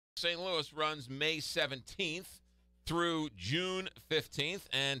St. Louis runs May 17th through June 15th.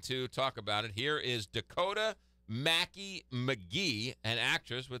 And to talk about it, here is Dakota Mackey McGee, an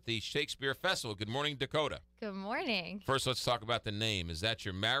actress with the Shakespeare Festival. Good morning, Dakota. Good morning. First, let's talk about the name. Is that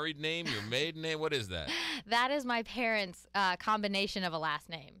your married name, your maiden name? What is that? That is my parents' combination of a last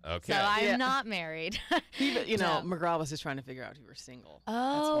name. Okay. So I'm not married. McGraw was just trying to figure out if you were single.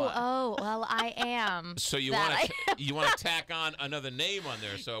 Oh, well, I am. So you want to tack on another name on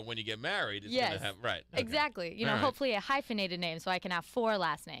there, so when you get married, it's going to have right. Okay. Exactly. All right. Hopefully a hyphenated name, so I can have 4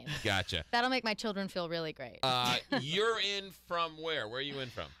 last names. Gotcha. That'll make my children feel really great. You're in from where? Where are you in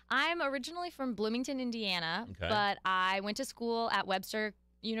from? I'm originally from Bloomington, Indiana, Okay. but I went to school at Webster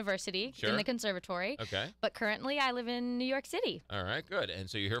University in the conservatory. Okay. But currently I live in New York City. All right, good. And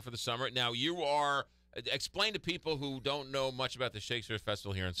so you're here for the summer. Now explain to people who don't know much about the Shakespeare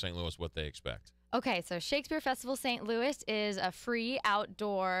Festival here in St. Louis what they expect. Okay, so Shakespeare Festival St. Louis is a free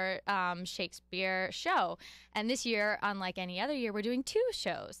outdoor Shakespeare show. And this year, unlike any other year, we're doing 2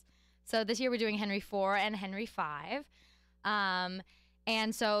 shows. So this year we're doing Henry IV and Henry V.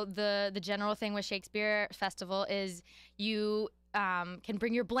 And so the general thing with Shakespeare Festival is you can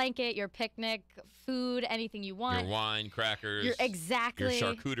bring your blanket, your picnic, food, anything you want. Your wine, crackers. Your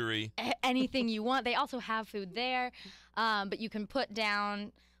charcuterie. Anything you want. They also have food there, but you can put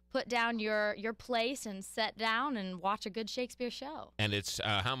down your place and sit down and watch a good Shakespeare show. And it's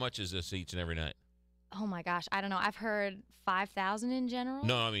how much is this each and every night? Oh my gosh, I don't know. I've heard $5,000 in general.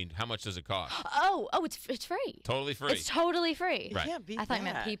 No, I mean, how much does it cost? Oh, it's free. Totally free. It's totally free. Right. Can't beat I thought you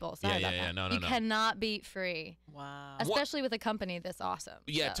that. meant people. Sorry about that. No. You cannot beat free. Wow. Especially with a company this awesome.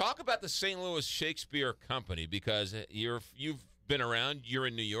 Yeah, so. talk about the St. Louis Shakespeare Company, because you've been around. You're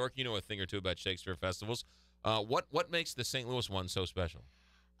in New York. You know a thing or two about Shakespeare festivals. What makes the St. Louis one so special?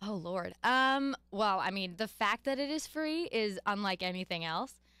 Oh Lord. Well, I mean, the fact that it is free is unlike anything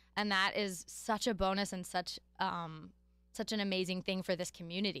else. And that is such a bonus and such an amazing thing for this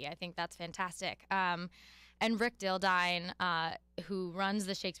community. I think that's fantastic. And Rick Dildine, who runs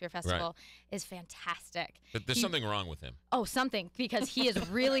the Shakespeare Festival, is fantastic. But there's something wrong with him. Oh, something, because he is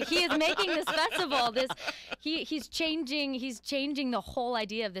making this festival. He's changing the whole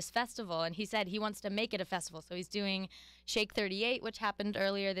idea of this festival, and he said he wants to make it a festival. So he's doing Shake 38, which happened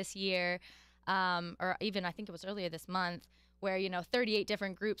earlier this year, or even I think it was earlier this month, where 38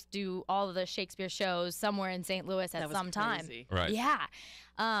 different groups do all of the Shakespeare shows somewhere in St. Louis at some time. Right. Yeah.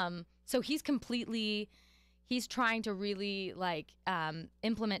 So he's trying to really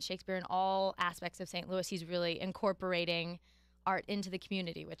implement Shakespeare in all aspects of St. Louis. He's really incorporating art into the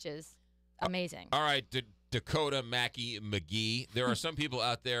community, which is amazing. All right, Dakota Mackey McGee. There are some people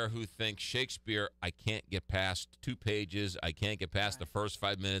out there who think Shakespeare, I can't get past 2 pages. I can't get past the first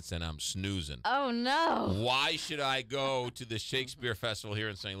 5 minutes, and I'm snoozing. Oh, no. Why should I go to the Shakespeare Festival here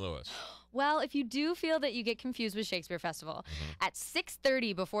in St. Louis? Well, if you do feel that you get confused with Shakespeare Festival, at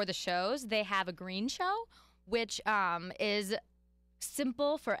 6:30 before the shows, they have a green show, which is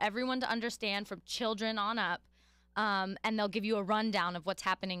simple for everyone to understand from children on up, and they'll give you a rundown of what's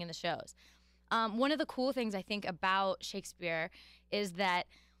happening in the shows. One of the cool things I think about Shakespeare is that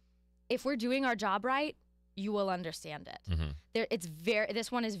if we're doing our job right, you will understand it.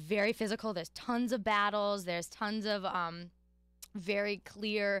 This one is very physical. There's tons of battles. There's tons of very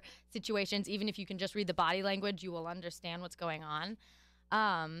clear situations. Even if you can just read the body language, you will understand what's going on.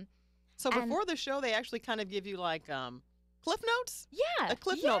 So before the show, they actually kind of give you Cliff Notes? Yeah. A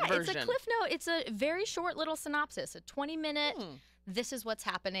Cliff Note version. It's a Cliff Note. It's a very short little synopsis, a 20-minute, this is what's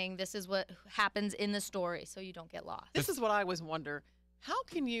happening, this is what happens in the story, so you don't get lost. This is what I always wonder. How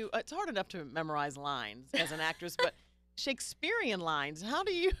can you, it's hard enough to memorize lines as an actress, but Shakespearean lines, how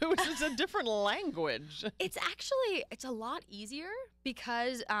do you, it's a different language. It's a lot easier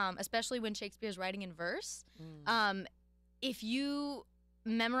because, especially when Shakespeare's writing in verse, if you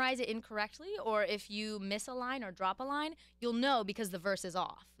memorize it incorrectly or if you miss a line or drop a line, you'll know because the verse is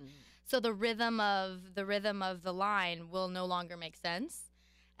off. So the rhythm of the line will no longer make sense,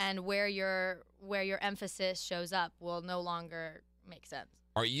 and where your emphasis shows up will no longer make sense.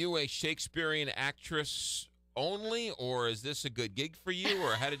 Are you a Shakespearean actress only, or is this a good gig for you,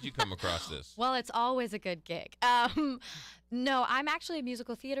 or how did you come across this? Well, it's always a good gig. No, I'm actually a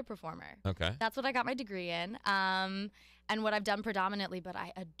musical theater performer. Okay. That's what I got my degree in, and what I've done predominantly, but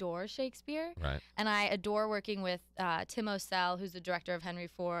I adore Shakespeare. Right. And I adore working with Tim O'Sell, who's the director of Henry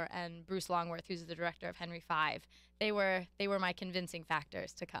IV, and Bruce Longworth, who's the director of Henry V. They were my convincing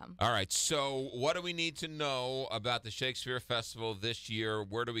factors to come. All right, so what do we need to know about the Shakespeare Festival this year?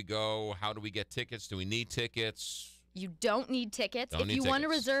 Where do we go? How do we get tickets? Do we need tickets? You don't need tickets. Don't If need you want to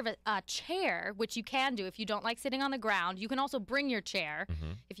tickets. reserve a chair, which you can do if you don't like sitting on the ground, you can also bring your chair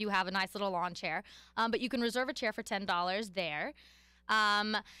if you have a nice little lawn chair. But you can reserve a chair for $10 there.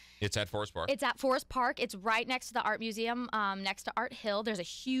 It's at Forest Park. It's at Forest Park. It's right next to the Art Museum, next to Art Hill. There's a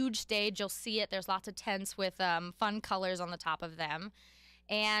huge stage. You'll see it. There's lots of tents with fun colors on the top of them.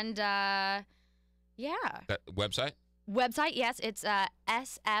 And, yeah. That website? Website, yes, it's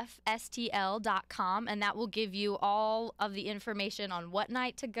sfstl.com, and that will give you all of the information on what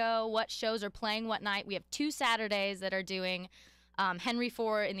night to go, what shows are playing what night. We have 2 Saturdays that are doing Henry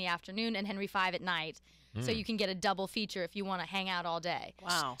 4 in the afternoon and Henry 5 at night. So you can get a double feature if you want to hang out all day.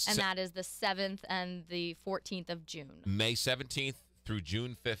 Wow. And that is the 7th and the 14th of June. May 17th through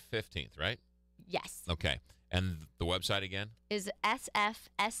June 15th, right? Yes. Okay. And the website again? Is sfstl.com.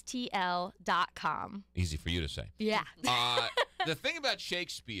 Easy for you to say. Yeah. The thing about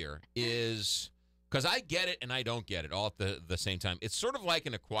Shakespeare is, because I get it and I don't get it all at the same time, it's sort of like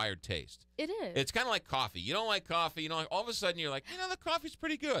an acquired taste. It is. It's kind of like coffee. You don't like coffee. You know, all of a sudden you're like, the coffee's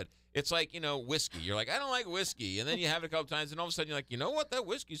pretty good. It's like, whiskey. You're like, I don't like whiskey. And then you have it a couple times, and all of a sudden you're like, you know what? That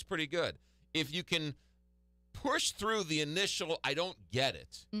whiskey's pretty good. If you can push through the initial, I don't get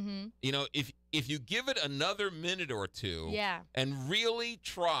it. If you give it another minute or two and really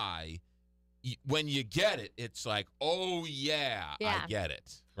try, when you get it, it's like, oh, yeah, I get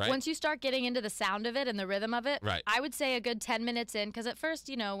it. Right? Once you start getting into the sound of it and the rhythm of it, right. I would say a good 10 minutes in, because at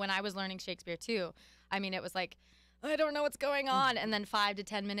first, when I was learning Shakespeare too, I mean, it was like, I don't know what's going on. And then 5 to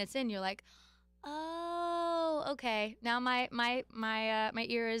 10 minutes in, you're like, oh, okay. Now my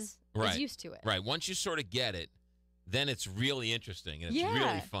ear is used to it. Right. Once you sort of get it, then it's really interesting and it's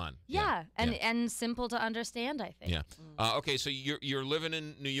really fun. Yeah. And simple to understand, I think. Yeah. Okay, so you're living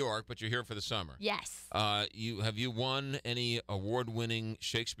in New York, but you're here for the summer. Yes. Have you won any award-winning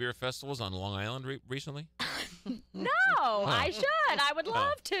Shakespeare festivals on Long Island recently? No, I should. I would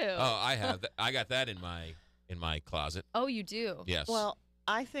love to. Oh, I have. I got that in my closet. Oh, you do? Yes. Well,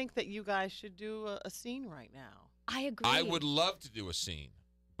 I think that you guys should do a scene right now. I agree. I would love to do a scene,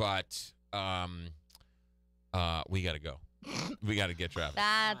 but we got to go. We got to get Travis.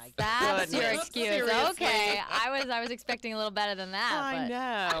 That's your goodness. excuse. Seriously. Okay. I was expecting a little better than that. I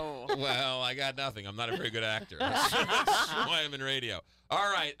know. Well, I got nothing. I'm not a very good actor. That's why I'm in radio.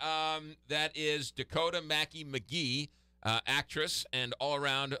 All right. That is Dakota Mackey McGee, actress and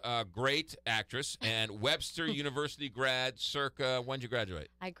all-around great actress, and Webster University grad circa, when did you graduate?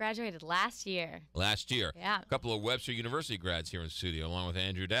 I graduated last year. Last year. Yeah. A couple of Webster University grads here in the studio, along with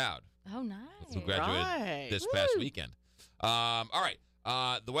Andrew Dowd, Oh, nice. who graduated this past weekend. All right.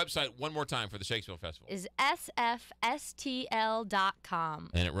 The website, one more time for the Shakespeare Festival. Is sfstl.com.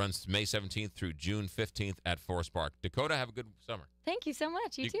 And it runs May 17th through June 15th at Forest Park. Dakota, have a good summer. Thank you so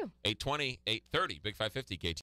much. You too. 8:20, 8:30, Big 550, KT.